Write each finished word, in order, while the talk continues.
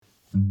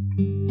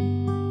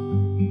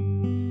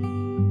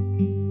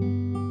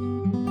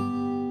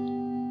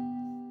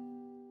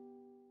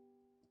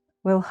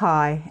Well,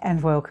 hi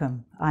and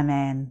welcome. I'm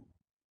Anne.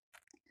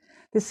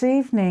 This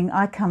evening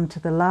I come to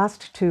the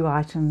last two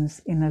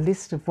items in a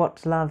list of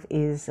what love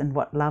is and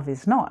what love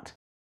is not.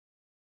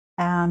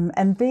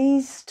 And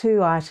these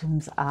two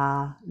items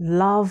are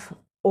love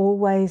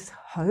always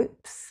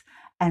hopes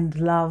and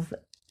love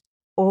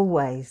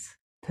always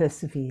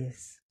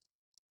perseveres.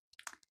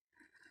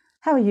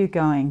 How are you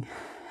going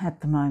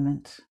at the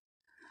moment?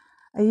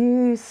 Are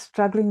you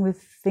struggling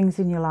with things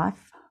in your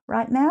life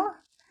right now?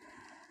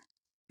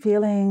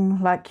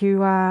 Feeling like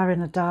you are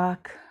in a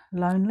dark,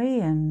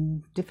 lonely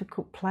and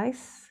difficult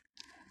place?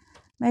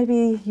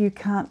 Maybe you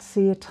can't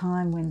see a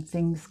time when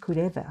things could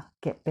ever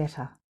get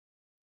better.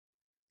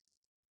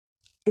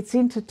 It's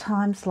into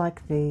times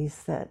like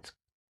these that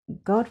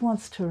God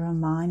wants to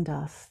remind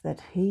us that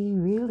He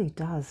really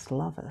does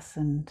love us,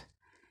 and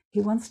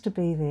He wants to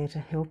be there to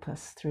help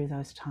us through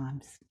those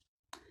times,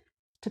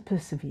 to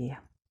persevere.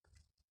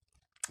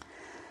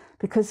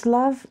 Because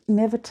love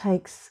never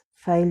takes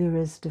failure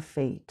as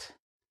defeat.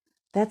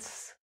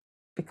 That's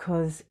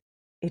because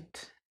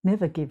it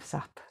never gives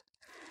up.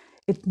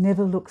 It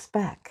never looks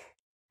back,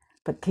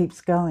 but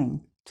keeps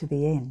going to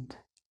the end.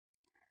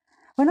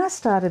 When I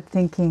started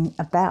thinking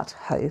about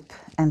hope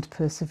and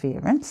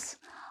perseverance,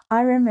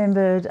 I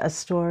remembered a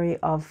story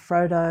of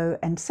Frodo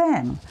and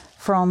Sam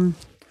from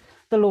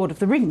The Lord of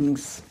the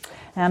Rings.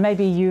 Now,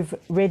 maybe you've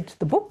read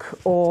the book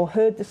or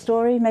heard the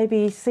story,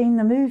 maybe seen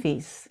the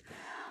movies.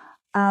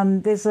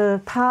 There's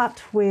a part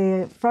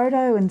where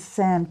Frodo and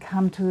Sam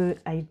come to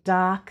a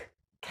dark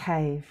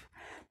cave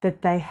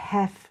that they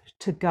have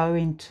to go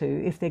into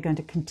if they're going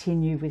to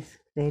continue with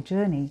their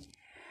journey.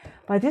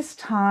 By this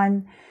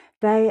time,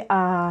 they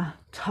are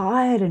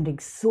tired and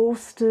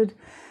exhausted.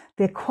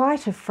 They're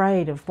quite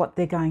afraid of what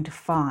they're going to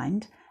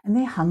find, and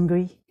they're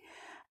hungry,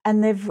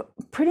 and they've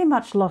pretty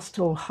much lost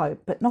all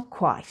hope, but not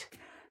quite.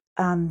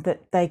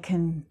 That they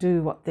can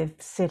do what they've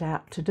set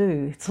out to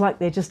do. It's like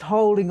they're just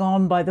holding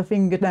on by the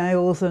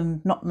fingernails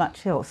and not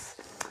much else.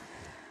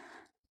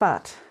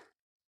 But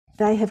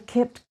they have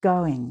kept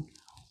going,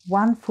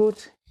 one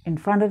foot in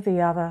front of the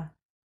other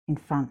in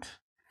front,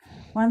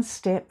 one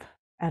step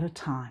at a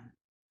time,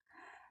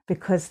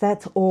 because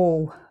that's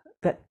all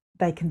that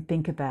they can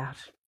think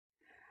about.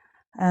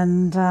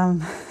 And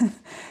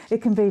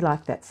it can be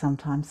like that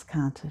sometimes,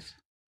 can't it?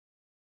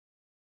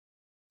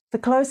 The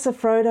closer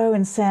Frodo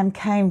and Sam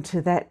came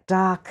to that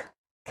dark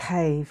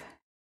cave,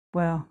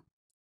 well,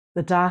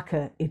 the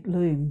darker it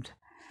loomed.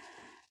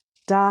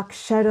 Dark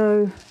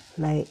shadow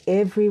lay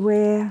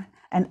everywhere,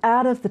 and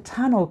out of the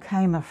tunnel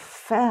came a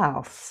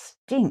foul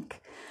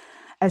stink,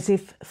 as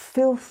if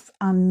filth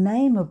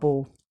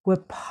unnameable were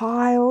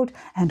piled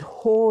and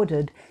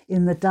hoarded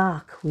in the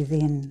dark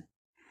within.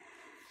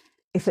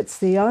 If it's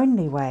the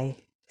only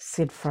way,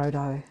 said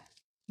Frodo,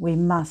 we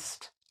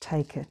must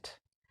take it.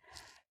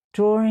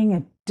 Drawing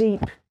a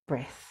deep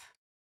breath,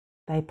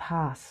 they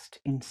passed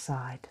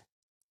inside.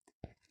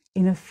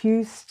 In a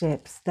few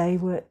steps, they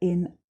were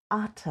in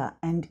utter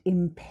and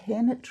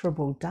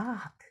impenetrable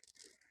dark.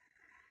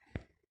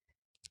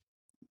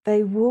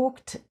 They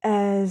walked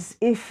as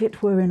if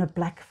it were in a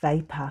black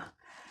vapour,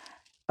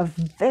 a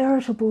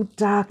veritable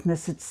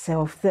darkness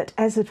itself that,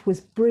 as it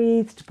was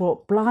breathed,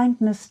 brought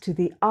blindness to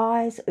the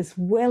eyes as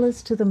well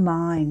as to the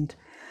mind,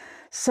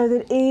 so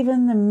that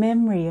even the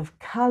memory of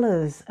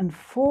colours and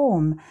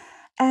form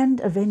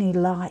and of any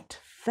light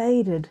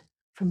faded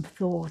from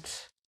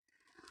thought.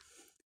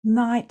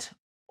 Night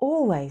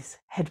always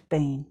had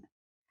been,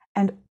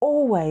 and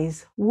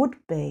always would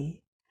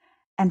be,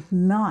 and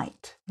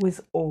night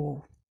was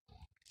all.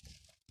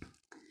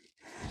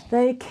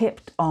 They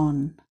kept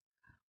on,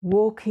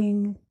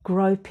 walking,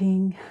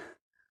 groping,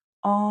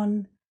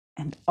 on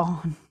and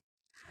on,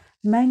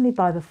 mainly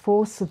by the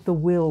force of the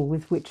will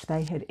with which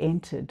they had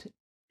entered.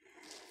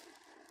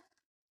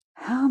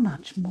 How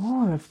much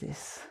more of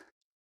this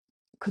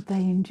could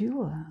they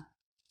endure?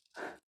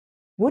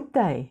 Would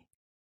they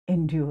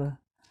endure?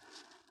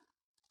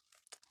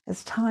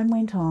 As time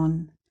went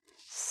on,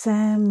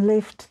 Sam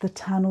left the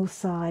tunnel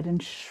side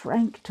and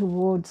shrank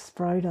towards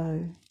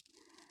Frodo.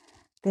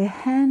 Their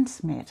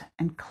hands met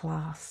and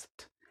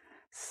clasped,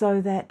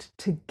 so that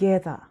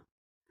together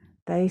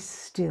they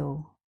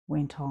still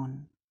went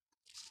on.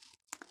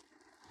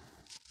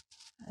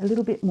 A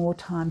little bit more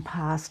time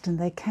passed, and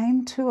they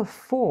came to a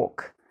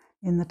fork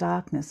in the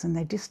darkness, and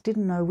they just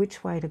didn't know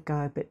which way to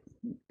go, but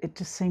it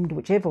just seemed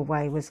whichever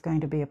way was going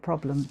to be a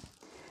problem.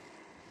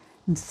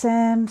 And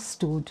Sam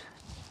stood,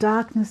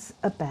 darkness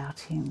about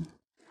him,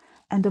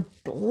 and a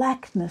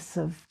blackness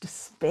of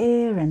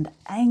despair and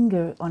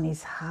anger on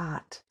his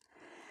heart.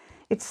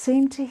 It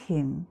seemed to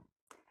him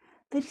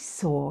that he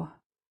saw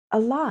a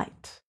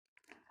light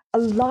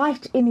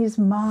in his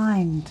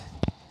mind,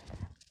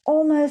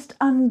 almost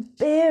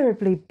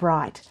unbearably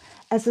bright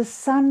as a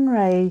sun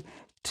ray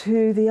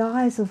to the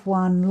eyes of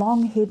one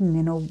long hidden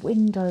in a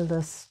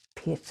windowless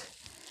pit.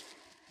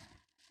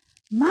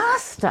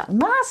 "Master,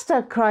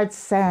 Master," cried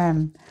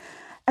Sam,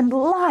 and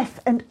life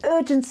and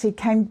urgency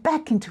came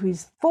back into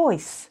his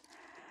voice.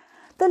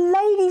 The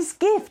lady's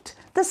gift,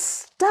 the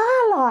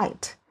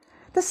starlight,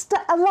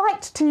 a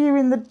light to you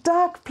in the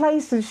dark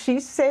places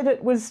she said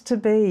it was to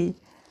be.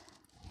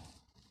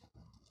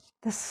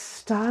 The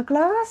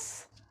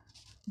star-glass?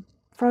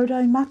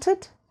 Frodo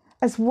muttered,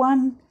 as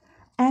one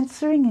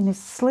answering in his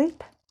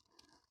sleep.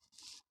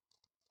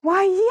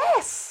 Why,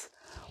 yes!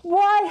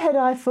 Why had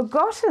I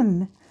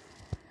forgotten?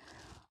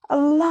 A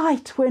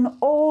light when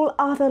all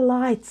other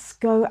lights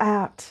go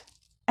out.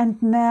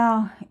 And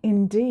now,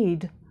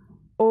 indeed,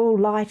 all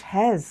light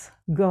has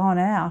gone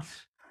out.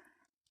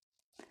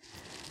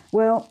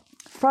 Well,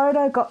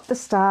 Frodo got the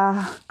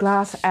star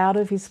glass out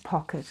of his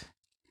pocket.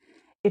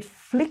 It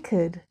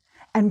flickered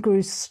and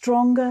grew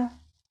stronger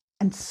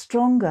and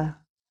stronger,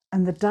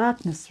 and the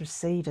darkness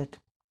receded.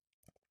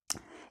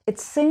 It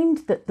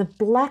seemed that the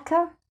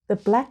blacker the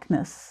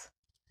blackness,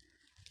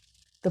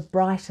 the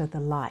brighter the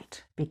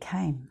light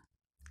became.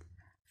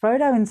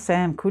 Frodo and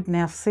Sam could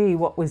now see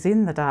what was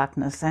in the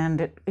darkness,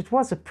 and it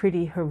was a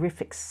pretty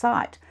horrific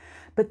sight,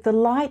 but the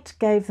light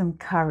gave them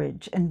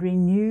courage and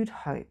renewed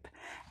hope,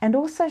 and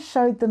also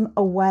showed them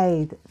a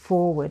way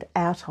forward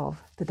out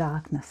of the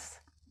darkness.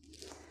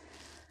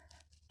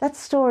 That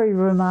story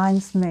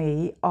reminds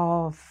me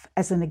of,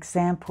 as an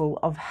example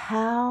of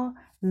how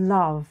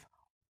love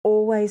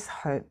always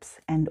hopes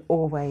and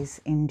always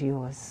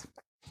endures.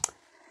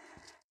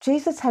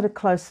 Jesus had a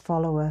close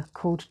follower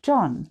called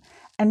John,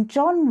 and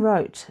John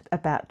wrote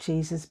about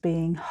Jesus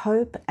being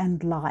hope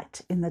and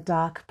light in the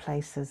dark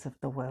places of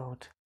the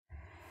world.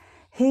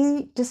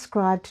 He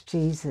described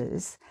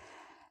Jesus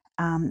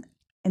in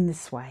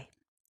this way: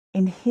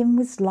 in him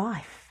was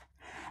life,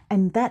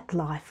 and that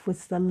life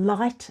was the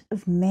light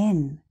of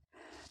men.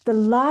 The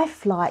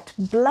life light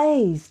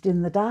blazed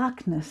in the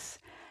darkness,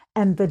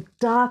 and the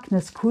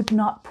darkness could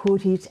not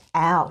put it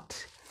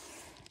out.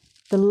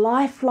 The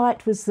life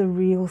light was the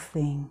real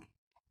thing.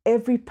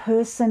 Every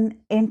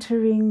person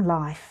entering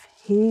life,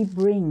 he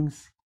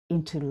brings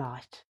into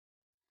light.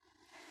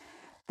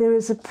 There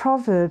is a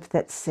proverb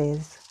that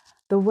says,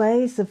 "The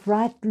ways of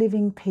right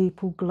living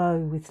people glow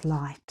with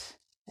light,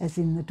 as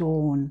in the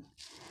dawn.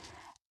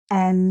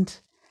 And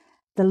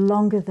the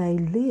longer they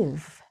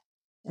live,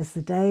 as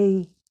the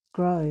day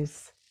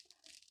grows,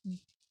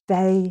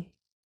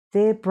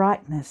 their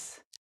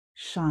brightness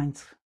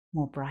shines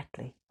more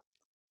brightly."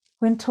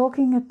 When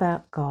talking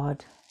about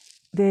God,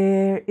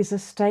 there is a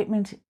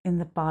statement in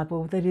the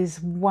Bible that is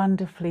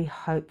wonderfully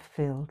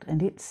hope-filled,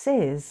 and it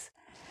says,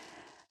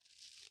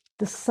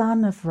 "The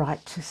Sun of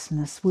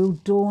Righteousness will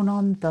dawn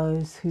on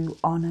those who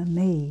honour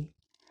me,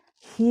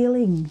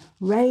 healing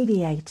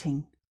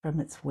radiating from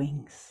its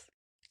wings."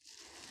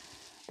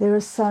 There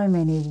are so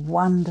many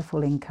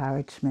wonderful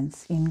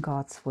encouragements in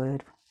God's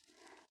Word.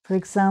 For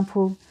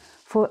example,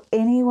 for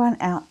anyone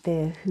out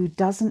there who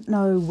doesn't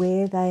know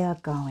where they are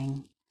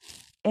going,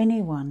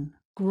 anyone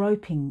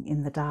groping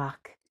in the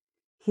dark,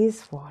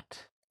 here's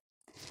what: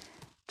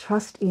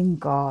 trust in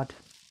God.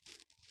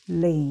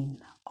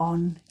 Lean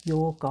on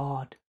your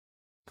God.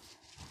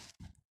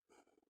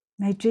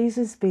 May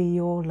Jesus be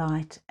your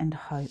light and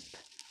hope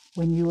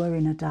when you are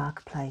in a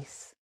dark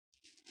place,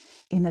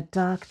 in a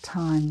dark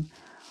time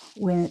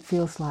when it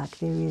feels like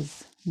there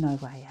is no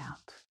way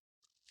out.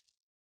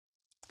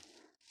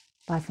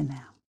 Bye for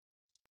now.